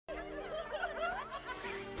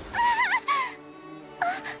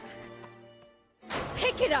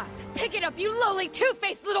it up! Pick it up, you lowly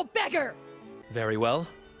two-faced little beggar! Very well.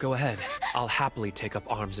 Go ahead. I'll happily take up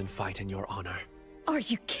arms and fight in your honor. Are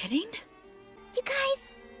you kidding? You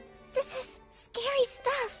guys, this is scary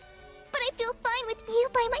stuff. But I feel fine with you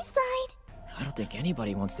by my side. I don't think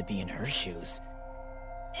anybody wants to be in her shoes.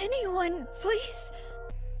 Anyone, please?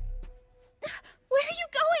 Where are you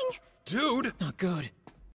going? Dude! Not good.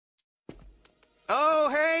 Oh,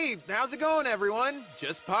 hey! How's it going, everyone?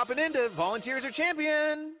 Just popping into Volunteers are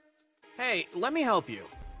Champion! Hey, let me help you.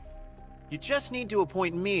 You just need to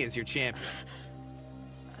appoint me as your champion.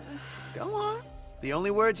 Go on. The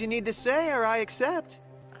only words you need to say are I accept.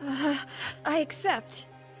 I accept.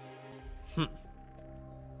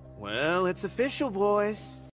 Well, it's official, boys.